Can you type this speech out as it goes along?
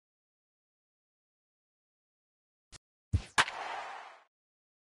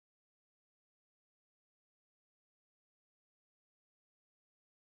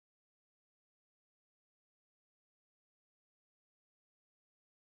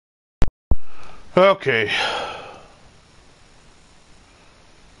Okay.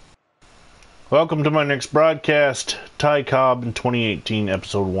 Welcome to my next broadcast, Cobb in 2018,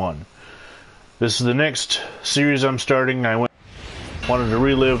 Episode 1. This is the next series I'm starting. I wanted to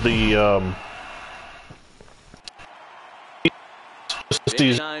relive the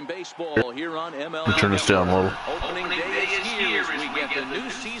season. Baseball here on MLB. Turn this down a little. Opening day is here as we get the new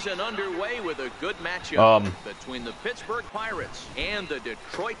season underway with a good matchup between the Pittsburgh Pirates and the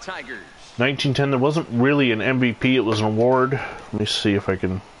Detroit Tigers. 1910, there wasn't really an MVP, it was an award. Let me see if I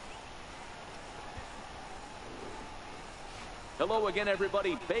can... Hello again,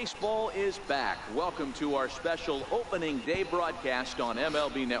 everybody. Baseball is back. Welcome to our special opening day broadcast on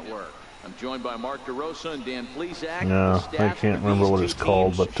MLB Network. I'm joined by Mark DeRosa and Dan Plesac. No, I can't remember what it's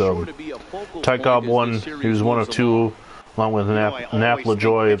called, but Cobb won. He was one of two, along with Nap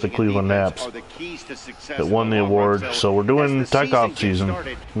LaJoy of the Cleveland Naps, that won the award. So we're doing Cobb season.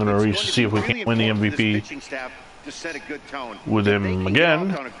 I'm going to see if we can win the MVP with him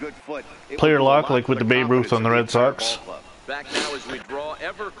again. Player luck, like with the Babe Ruth on the Red Sox.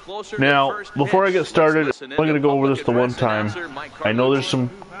 Now, before I get started, I'm going to go over this the one time. I know there's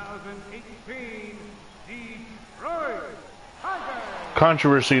some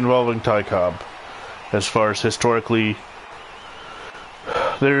controversy involving Cobb, as far as historically.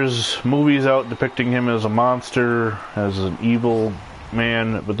 There's movies out depicting him as a monster, as an evil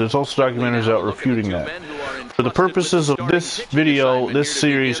man, but there's also documentaries out refuting that. For the purposes of this video, this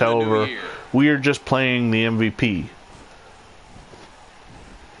series, however, we are just playing the MVP.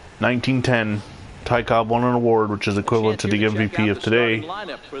 1910, Cobb won an award, which is equivalent to the MVP of today.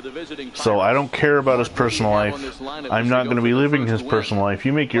 So I don't care about his personal life. I'm not going to be living his personal life.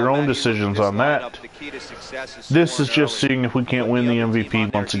 You make your own decisions on that. This is just seeing if we can't win the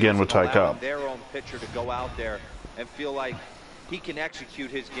MVP once again with Cobb. Their own pitcher to go out there and feel like he can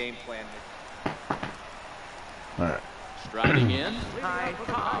execute his game plan. All right. Striding in,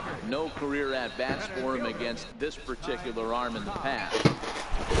 Cobb. No career at-bats for him against this particular arm in the past.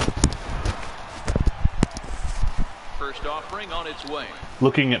 First offering on its way.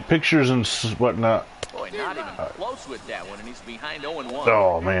 Looking at pictures and whatnot. Boy, not even close with that one, and he's behind 0-1.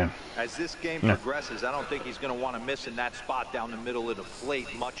 Oh, man. As this game progresses, I don't think he's going to want to miss in that spot down the middle of the plate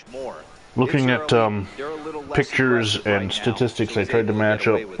much more. Looking at pictures and statistics, I tried to match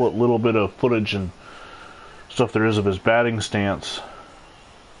up what little bit of footage and stuff there is of his batting stance.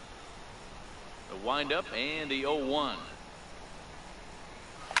 The windup and the 0-1.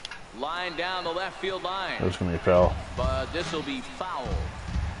 Line down the left field line. That's going to be foul. But this will be foul.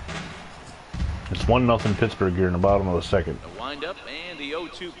 It's 1-0 Pittsburgh here in the bottom of the second. The windup and the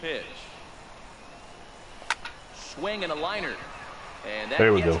 0-2 pitch. Swing and a liner. And that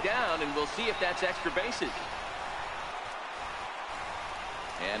there we gets go. Down, and we'll see if that's extra bases.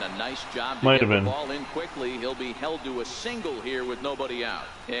 And a nice job to get the ball in quickly. He'll be held to a single here with nobody out.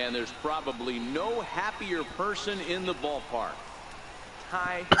 And there's probably no happier person in the ballpark.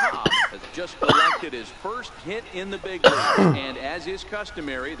 Cobb has just collected his first hit in the big leagues. And as is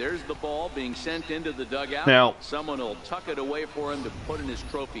customary, there's the ball being sent into the dugout. Now, someone will tuck it away for him to put in his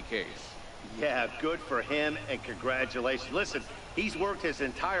trophy case. Yeah, good for him, and congratulations. Listen, he's worked his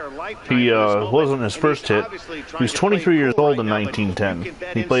entire lifetime. He wasn't his first hit. He was 23 years old in 1910.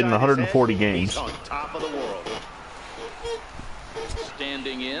 He played in 140 games. On top of the world.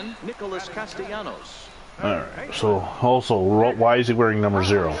 Standing in, Nicholas Castellanos. Alright, so also, why is he wearing number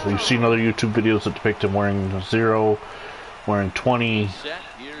 0? We've seen other YouTube videos that depict him wearing 0, wearing 20. Set.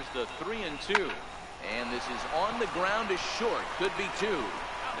 Here's the 3-2. And this is on the ground is short. Could be 2.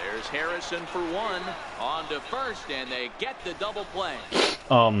 There's Harrison for 1. On to first, and they get the double play.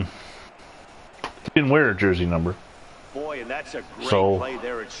 He didn't wear a jersey number. Boy, and that's a great play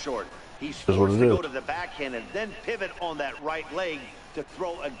there at short. He's forced to go to the backhand and then pivot on that right leg to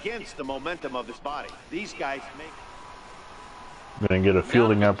throw against the momentum of his body. These guys make... Going to get a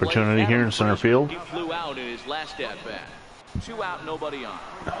fielding opportunity here in center field. He flew out in his last at-bat. 2 out, nobody on.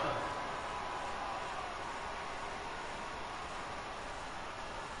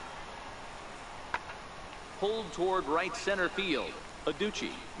 Pulled toward right center field.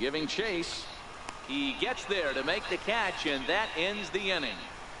 Aducci giving chase. He gets there to make the catch, and that ends the inning.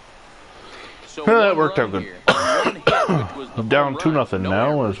 So that worked out good. Down 2-0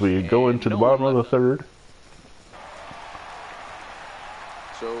 now as we go into the bottom of the third.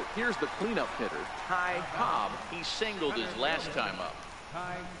 So here's the cleanup hitter, Cobb. He singled his last time up.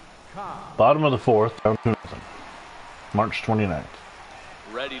 Bottom of the fourth, down 2-0. March 29th.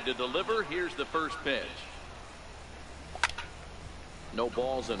 Ready to deliver. Here's the first pitch. No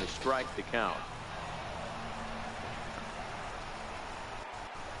balls and a strike to count.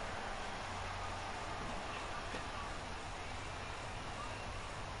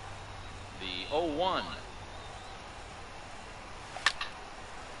 0-1.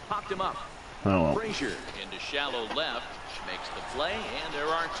 Popped him up. Oh. Frazier into shallow left. Makes the play, and there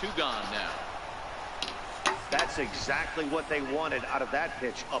are 2 gone now. That's exactly what they wanted out of that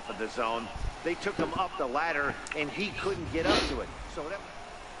pitch up in the zone. They took him up the ladder, and he couldn't get up to it. So that...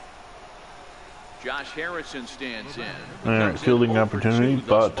 Josh Harrison stands in. All right, fielding opportunity,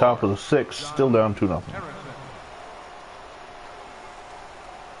 but top of the 6th, still down 2-0.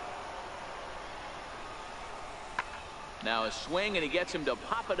 Now a swing, and he gets him to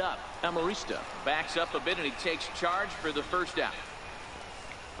pop it up. Amarista backs up a bit, and he takes charge for the first out.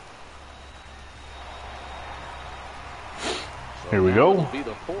 Here we go. Will be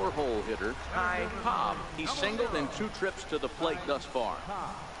the 4-hole hitter, Cobb. He's singled in 2 trips to the plate thus far.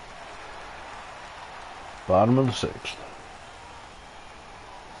 Bottom of the 6th.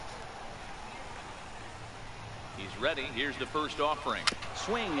 He's ready. Here's the first offering.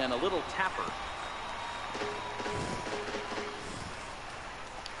 Swing and a little tapper.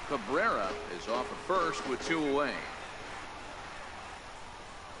 Cabrera is off at first with 2 away.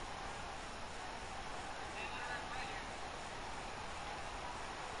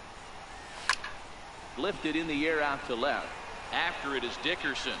 Lifted in the air out to left. After it is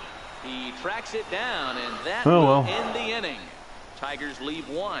Dickerson. He tracks it down, and that will end the inning. Tigers leave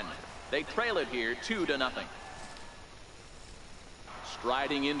 1. They trail it here 2-0.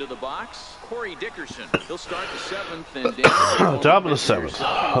 Striding into the box, Corey Dickerson. He'll start the 7th and down. Top of the 7th.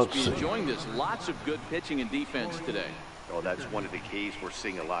 Let's see. Enjoying this. Lots of good pitching and defense today. Oh, that's one of the keys. We're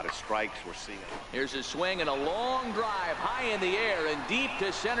seeing a lot of strikes. We're seeing. Here's a swing and a long drive high in the air and deep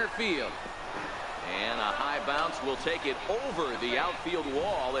to center field. And a high bounce will take it over the outfield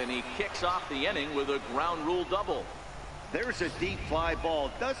wall, and he kicks off the inning with a ground rule double. There's a deep fly ball.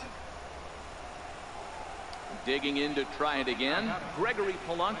 Doesn't. Digging in to try it again, Gregory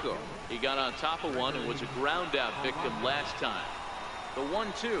Polanco. He got on top of one and was a ground out victim last time. The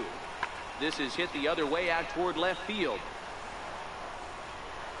 1-2. This is hit the other way out toward left field.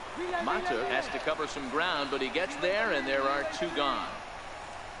 Mata has to cover some ground, but he gets there, and there are 2 gone.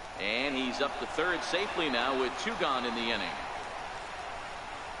 And he's up to 3rd safely now with 2 gone in the inning.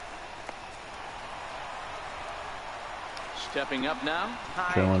 Stepping up now.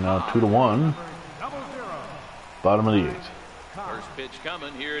 Trailing now 2-1. Bottom of the 8th. First pitch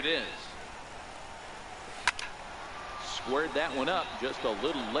coming. Here it is. Squared that one up just a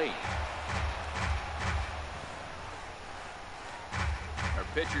little late. Our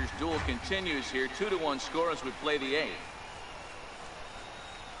pitcher's duel continues here. 2-1 score as we play the 8th.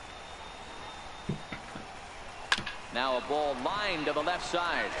 Now a ball lined to the left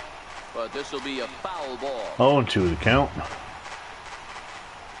side, but this will be a foul ball. 0-2 the count.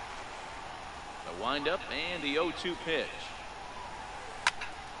 The windup and the 0-2 pitch.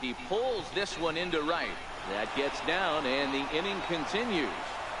 He pulls this one into right. That gets down, and the inning continues.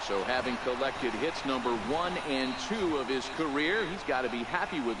 So having collected hits number 1 and 2 of his career, he's got to be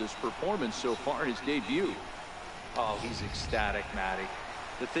happy with his performance so far, his debut. Oh, he's ecstatic, Matty.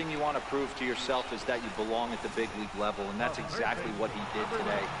 The thing you want to prove to yourself is that you belong at the big league level, and that's exactly what he did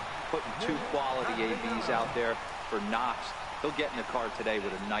today. Putting 2 quality ABs out there for Knox. He'll get in the car today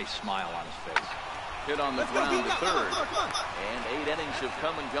with a nice smile on his face. Hit on the ground to 3rd. And 8 innings have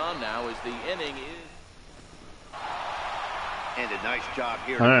come and gone now as the inning is. And a nice job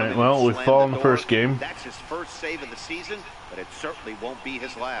here. All right, well, we fall in the first game. That's his first save of the season, but it certainly won't be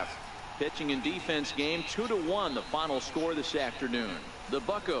his last. Pitching and defense game 2-1 the final score this afternoon. The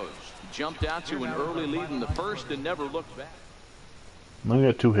Buccos jumped out to an early lead in the first and never looked back. I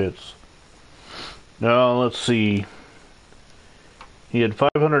got 2 hits. Now let's see. He had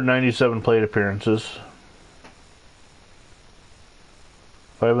 597 plate appearances,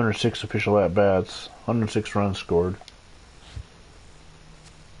 506 official at bats, 106 runs scored.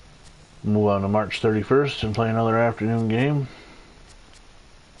 Move on to March 31st and play another afternoon game.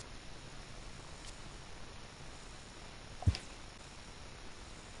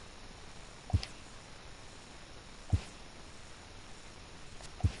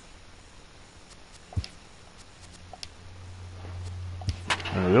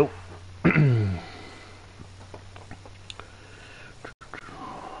 There we go.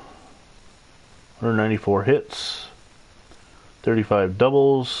 194 hits, 35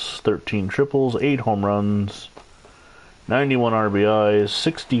 doubles, 13 triples, 8 home runs, 91 RBIs,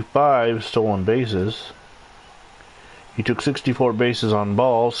 65 stolen bases. He took 64 bases on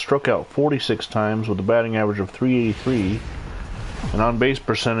balls, struck out 46 times with a batting average of .383, An on-base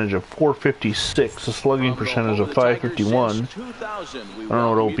percentage of 456, a slugging percentage of 551. I don't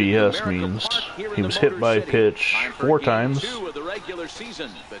know what OPS means. He was hit by a pitch 4 times.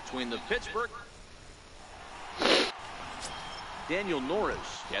 Daniel Norris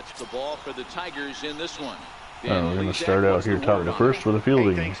gets the ball for the Tigers in this one. We're going to start out here top of the first with a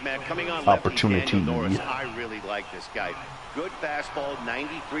fielding opportunity. I really like this guy. Good fastball,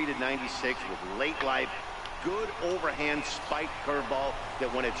 93 to 96 with late life. Good overhand spike curveball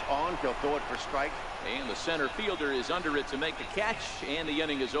that when it's on, he'll throw it for strike. And the center fielder is under it to make the catch, and the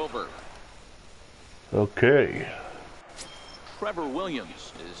inning is over. Okay. Trevor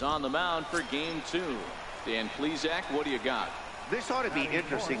Williams is on the mound for game 2. Dan Plesac, what do you got? This ought to be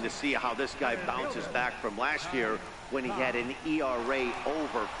interesting to see how this guy bounces back from last year when he had an ERA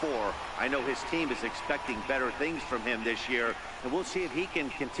over 4. I know his team is expecting better things from him this year, and we'll see if he can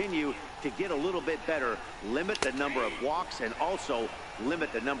continue to get a little bit better, limit the number of walks, and also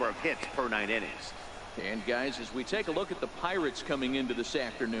limit the number of hits per 9 innings. And guys, as we take a look at the Pirates coming into this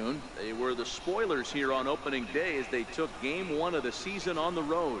afternoon, they were the spoilers here on opening day as they took game 1 of the season on the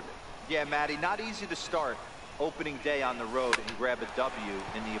road. Yeah, Matty, not easy to start opening day on the road and grab a W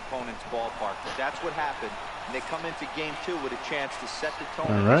in the opponent's ballpark. But that's what happened. And they come into game 2 with a chance to set the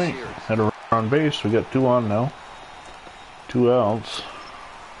tone in the series. Had a runner on base. We got 2 on now. 2 outs.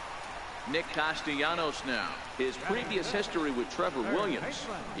 Nick Castellanos now. His previous history with Trevor Williams.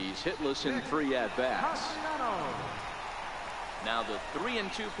 He's hitless in 3 at-bats. Now the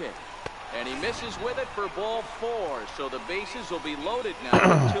 3-2 pitch. And he misses with it for ball 4. So the bases will be loaded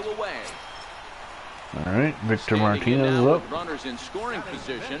now with 2 away. All right, Victor Martinez is up. Runners in scoring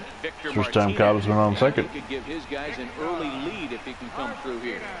position. First time Cobb's been on second. He could give his guys an early lead if he can come through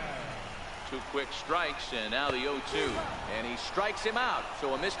here. 2 quick strikes, and now the 0-2. And he strikes him out.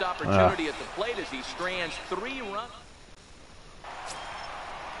 So a missed opportunity at the plate as he strands 3 runs.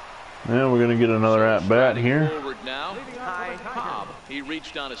 And we're going to get another at-bat here. Forward now, Cobb. He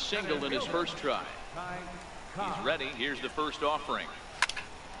reached on a single in his first try. He's ready. Here's the first offering.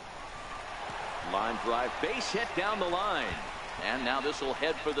 Line drive, base hit down the line. And now this will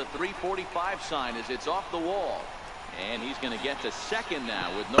head for the 345 sign as it's off the wall. And he's going to get to second now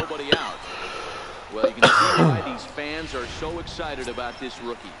with nobody out. Well, you can see why these fans are so excited about this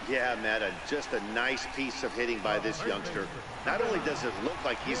rookie. Yeah, Matt, just a nice piece of hitting by this youngster. Not only does it look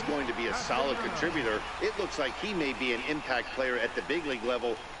like he's going to be a solid contributor, it looks like he may be an impact player at the big league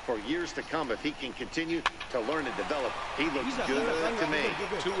level for years to come if he can continue to learn and develop. He looks good to me.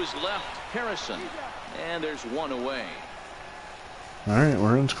 To his left, Harrison. And there's 1 away. All right,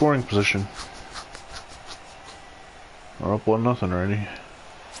 we're in scoring position. We're up 1-0 already.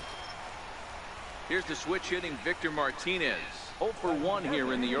 Here's the switch hitting Victor Martinez. 0 for 1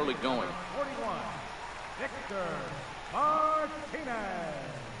 here in the early going. 41, Victor Martinez.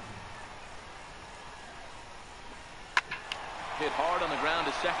 Hit hard on the ground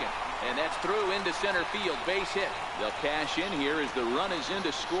to second. And that's through into center field. Base hit. They'll cash in here as the run is in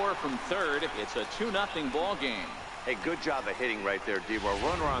to score from third. It's a 2-0 ball game. Hey, good job of hitting right there, Devo.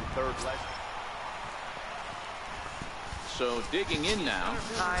 Runner on third. So digging in now,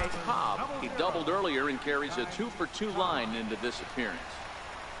 Cobb. He doubled earlier and carries a 2 for 2 line into this appearance.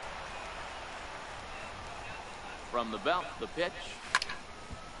 From the belt, the pitch.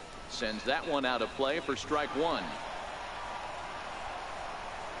 Sends that one out of play for strike 1.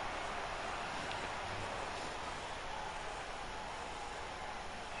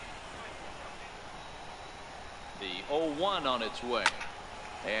 The 0-1 on its way.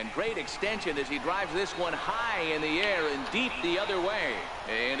 And great extension as he drives this one high in the air and deep the other way.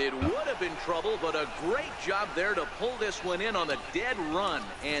 And it would have been trouble, but a great job there to pull this one in on the dead run.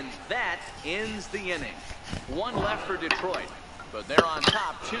 And that ends the inning. 1 left for Detroit, but they're on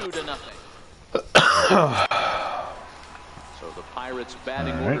top 2-0. So the Pirates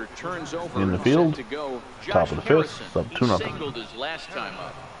batting order turns over in the field. To go. Top of the 5th, up 2-0. He singled his last time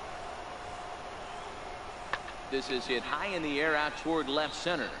up. This is hit high in the air out toward left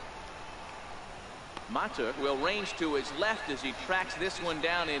center. Mata will range to his left as he tracks this one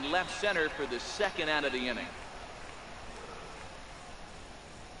down in left center for the 2nd out of the inning.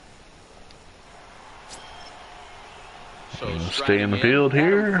 So stay in the field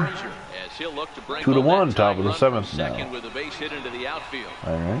here. As he'll look to bring 2-1, top of the 7th now. Second with a base hit into the outfield.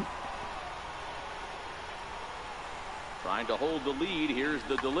 All right. Trying to hold the lead. Here's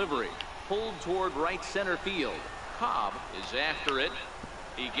the delivery. Pulled toward right center field. Cobb is after it.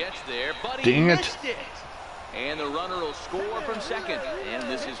 He gets there, but he missed it. And the runner will score from second. And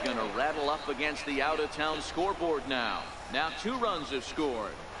this is going to rattle up against the out-of-town scoreboard now. Now 2 runs have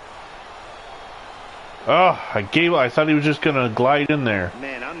scored. Oh, I thought he was just gonna glide in there.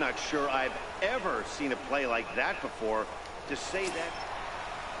 Man, I'm not sure I've ever seen a play like that before. To say that.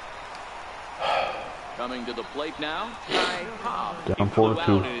 Coming to the plate now, Cobb. Down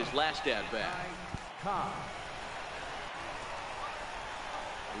 4-2. In his last at bat.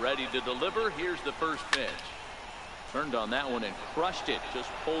 Ready to deliver. Here's the first pitch. Turned on that one and crushed it. Just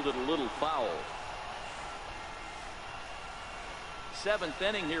pulled it a little foul. 7th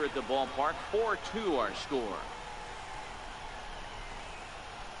inning here at the ballpark. 4-2 our score.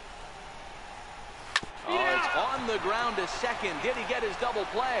 Oh, it's on the ground to second. Did he get his double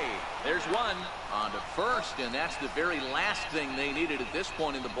play? There's one on to first, and that's the very last thing they needed at this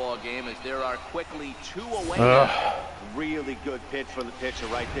point in the ball game, as there are quickly 2 away now. Really good pitch from the pitcher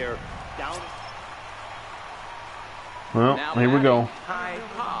right there. Down. Well, now here we go.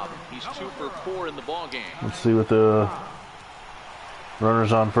 Cobb. He's 2 for 4 in the ball game. Let's see what the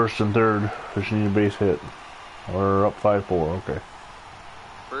runners on first and third. Fish need a base hit. We're up 5-4. Okay.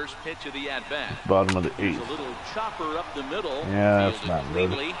 First pitch of the at-bat. Bottom of the 8th. A little chopper up the middle. Yeah, that's not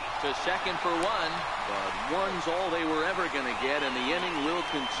good. To second for 1, but one's all they were ever going to get, and the inning will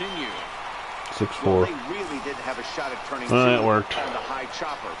continue. 6-4. Well, they really didn't have a shot at turning that worked. on the high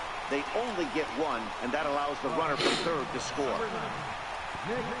chopper. They only get 1, and that allows the runner from third to score.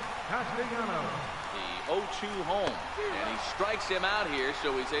 The 0-2 home, and he strikes him out here,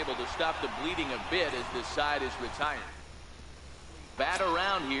 so he's able to stop the bleeding a bit as this side is retired. Bat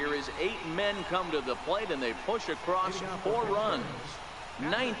around here as 8 men come to the plate, and they push across 4 runs.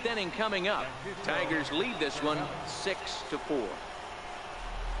 9th inning coming up. Tigers lead this one 6-4.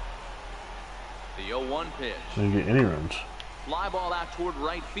 The 0-1 pitch. Didn't get any runs. Fly ball out toward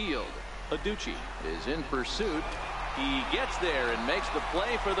right field. Aducci is in pursuit. He gets there and makes the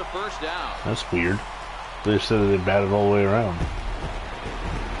play for the first out. That's weird. They said they batted all the way around.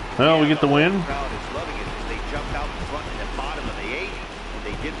 Well, we get the win. The crowd is loving it as they jumped out in front in the bottom of the 8th, and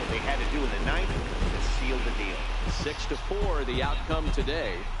they did what they had to do in the 9th to seal the deal. 6-4 the outcome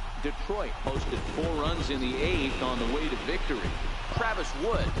today. Detroit posted 4 runs in the 8th on the way to victory. Travis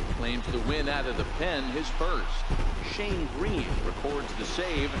Wood claims the win out of the pen, his first. Shane Green records the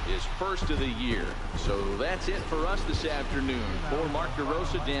save, his first of the year. So that's it for us this afternoon. For Mark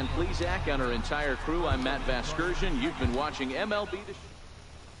DeRosa, Dan Plesac, and our entire crew, I'm Matt Vasgersian. You've been watching MLB.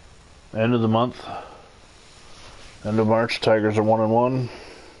 End of the month. End of March. Tigers are 1-1.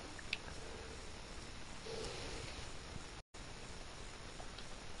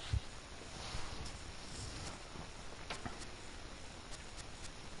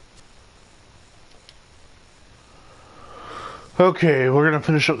 Okay, we're going to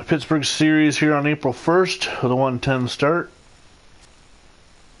finish up the Pittsburgh series here on April 1st with a 1-10 start.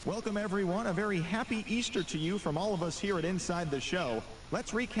 Welcome, everyone. A very happy Easter to you from all of us here at Inside the Show. Let's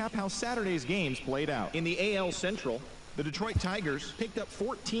recap how Saturday's games played out. In the AL Central, the Detroit Tigers picked up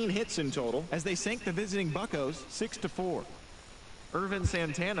 14 hits in total as they sank the visiting Buccos 6-4. Irvin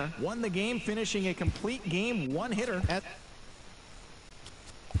Santana won the game, finishing a complete game one-hitter at...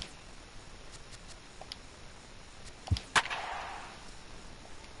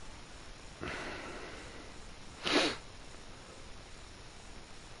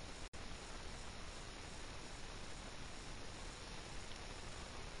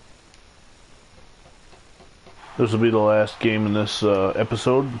 This will be the last game in this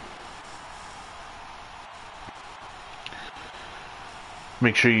episode.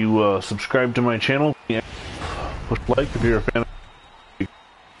 Make sure you subscribe to my channel. Push like if you're a fan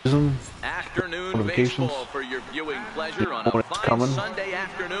of afternoon baseball for your viewing pleasure on a fine Sunday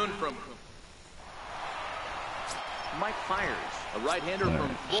afternoon from Mike Fiers, a right-hander from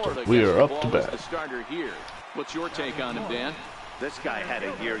Florida. We are up to bat. The starter here. What's your take on him, Dan? This guy had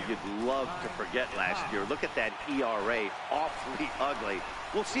a year you'd love to forget last year. Look at that ERA, awfully ugly.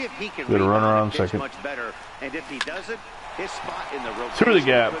 We'll see if he can get a runner on second. Much better, and if he doesn't, his spot in the rotation. Through the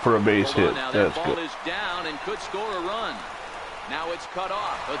gap for a base hit. Now That's that ball good. is down and could score a run. Now it's cut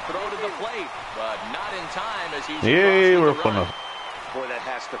off. A throw to the plate, but not in time as he's we're putting a... Boy, that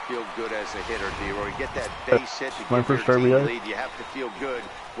has to feel good as a hitter, D-Roy. You get that base hit to my give first your team RBI. lead. You have to feel good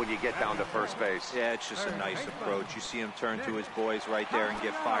when you get down to first base. Yeah, it's just a nice approach. You see him turn to his boys right there and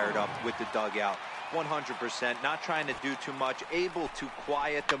get fired up with the dugout. 100%, not trying to do too much, able to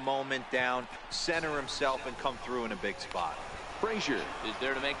quiet the moment down, center himself, and come through in a big spot. Frazier is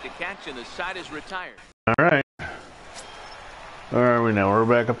there to make the catch, and the side is retired. All right. Where are we now? We're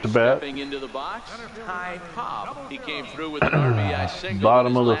back up to bat. Stepping into the box, Cobb. He came through with an RBI single.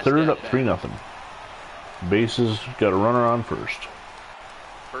 Bottom of the third, up 3-0. Bases, got a runner on first.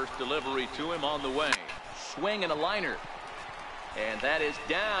 First delivery to him on the way. Swing and a liner. And that is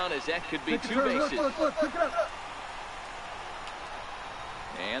down, as that could be two bases.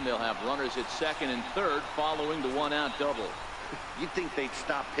 And they'll have runners at second and third following the one-out double. You'd think they'd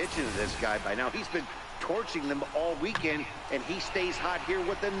stop pitching to this guy by now. He's been torching them all weekend, and he stays hot here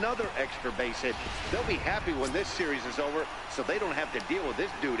with another extra base hit. They'll be happy when this series is over, so they don't have to deal with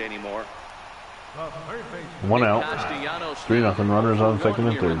this dude anymore. 1 out. 3-0. Runners on second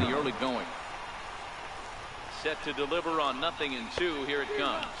and third. In the early going. Set to deliver on 0-2. Here it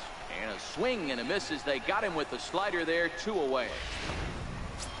comes. And a swing and a miss as they got him with the slider there. 2 away.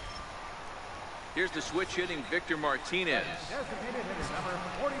 Here's the switch hitting Victor Martinez. Number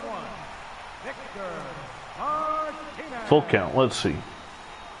 41, Victor Martinez. Full count. Let's see.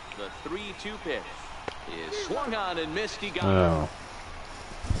 The 3-2 pitch is swung on and missed. He got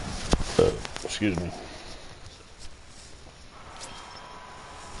excuse me.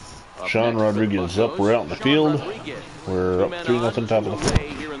 Sean Rodriguez up. We're out in the field. We're up 3-0 top of the fourth.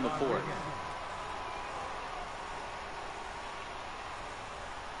 Here in the fourth.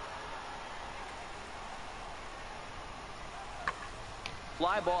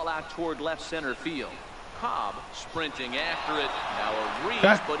 Fly ball out toward left center field. Cobb sprinting after it. Now a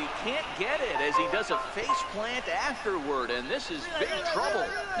reach, but he can't get it as he does a face plant afterward, and this is big trouble.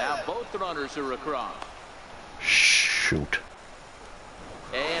 Now both runners are across. Shoot.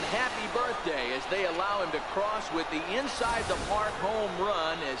 And happy birthday as they allow him to cross with the inside the park home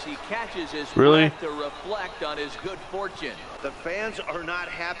run as he catches his breath to reflect on his good fortune. The fans are not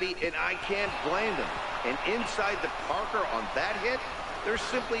happy, and I can't blame them. And inside the Parker on that hit, there's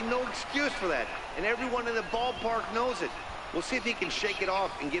simply no excuse for that, and everyone in the ballpark knows it. We'll see if he can shake it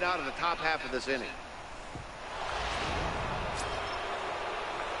off and get out of the top half of this inning.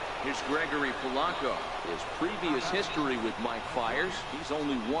 Here's Gregory Polanco. His previous history with Mike Fiers, he's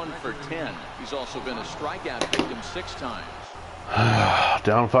only 1 for 10. He's also been a strikeout victim 6 times.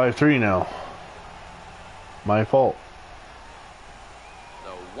 Down 5-3 now. My fault.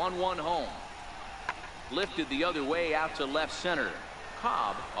 The 1-1 home. Lifted the other way out to left center.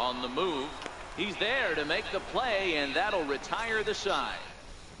 Cobb on the move. He's there to make the play, and that'll retire the side.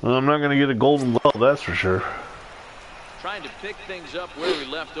 Well, I'm not going to get a golden glove, that's for sure. Trying to pick things up where we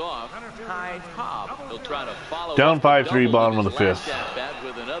left off. Ty Cobb. He'll try to follow down 5-3, bottom of the fifth.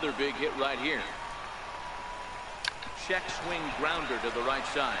 With another big hit right here. Check swing grounder to the right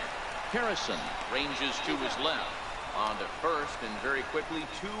side. Harrison ranges to his left. On to first, and very quickly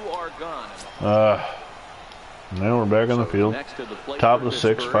 2 are gone. Now we're back on the field. Top of the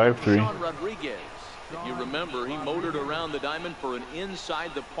 6th, 5-3. Sean Rodriguez. If you remember, he motored around the diamond for an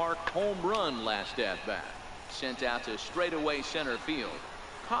inside the park home run last at bat. Sent out to straightaway center field.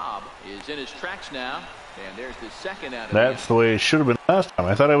 Cobb is in his tracks now, and there's the second out of That's the way it should have been last time.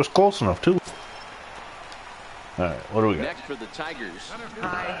 I thought I was close enough too. All right, what do we got? Next for the Tigers.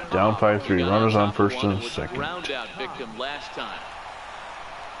 Down 5-3. Runners on first and second. Ground out victim last time.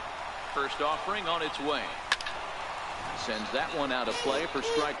 First offering on its way. Sends that one out of play for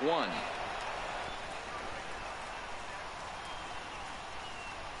strike 1.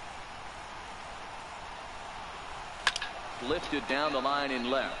 Lifted down the line in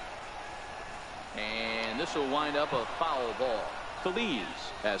left. And this will wind up a foul ball. Feliz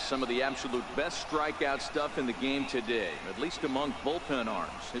has some of the absolute best strikeout stuff in the game today, at least among bullpen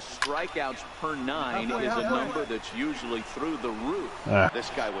arms. His strikeouts per 9 is a number that's usually through the roof.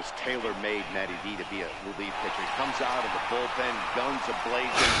 This guy was tailor-made, Matty D, to be a relief pitcher. He comes out of the bullpen, guns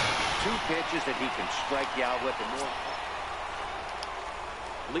a-blazing, 2 pitches that he can strike you out with and more.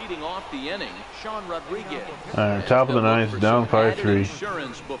 Leading off the inning, Sean Rodriguez. Top of the 9th, down 5-3.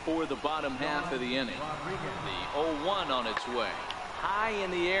 Insurance before the bottom half of the inning. The 0-1 on its way. High in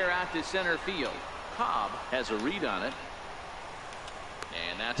the air out to center field. Cobb has a read on it.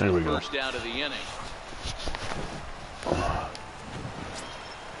 And that's the first out of the inning.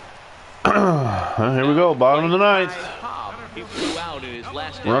 Here we go, bottom of the 9th. Cobb, he flew out in his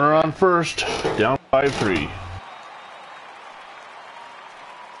last runner on first, down 5-3.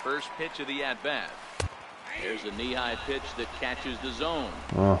 First pitch of the at-bat. There's a knee-high pitch that catches the zone.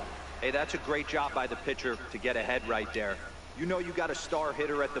 Hey, that's a great job by the pitcher to get ahead right there. You know you got a star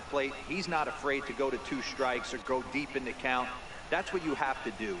hitter at the plate. He's not afraid to go to 2 strikes or go deep in the count. That's what you have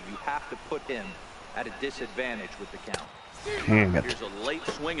to do. You have to put him at a disadvantage with the count. Dang it. Here's a late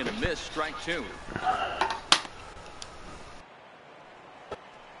swing and a miss, strike 2.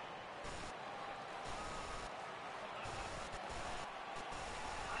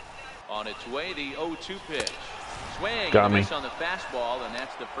 On its way, the 0-2 pitch. Swing and a miss on the fastball, and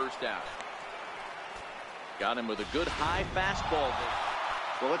that's the first out. Got him with a good high fastball.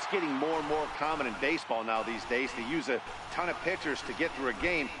 Well, it's getting more and more common in baseball now these days to use a ton of pitchers to get through a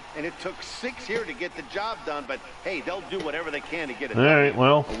game, and it took 6 here to get the job done, but hey, they'll do whatever they can to get it done. All right,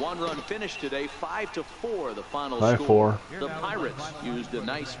 well. A one-run finish today, 5-4 the final 5-4. score. The Pirates used a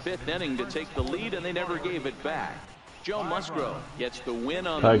nice 5th inning to take the lead, and they never gave it back. Joe Musgrove gets the win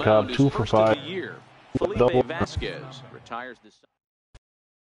on the mound, his 2 for first 5. of the year. Felipe Vasquez retires this.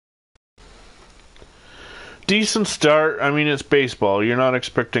 Decent start. I mean, it's baseball. You're not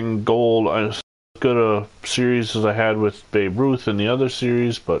expecting gold as good a series as I had with Babe Ruth in the other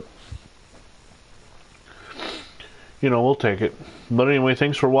series, but you know, we'll take it. But anyway,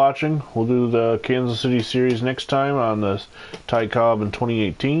 thanks for watching. We'll do the Kansas City series next time on the Ty Cobb in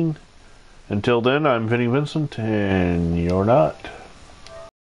 2018. Until then, I'm Vinny Vincent, and you're not.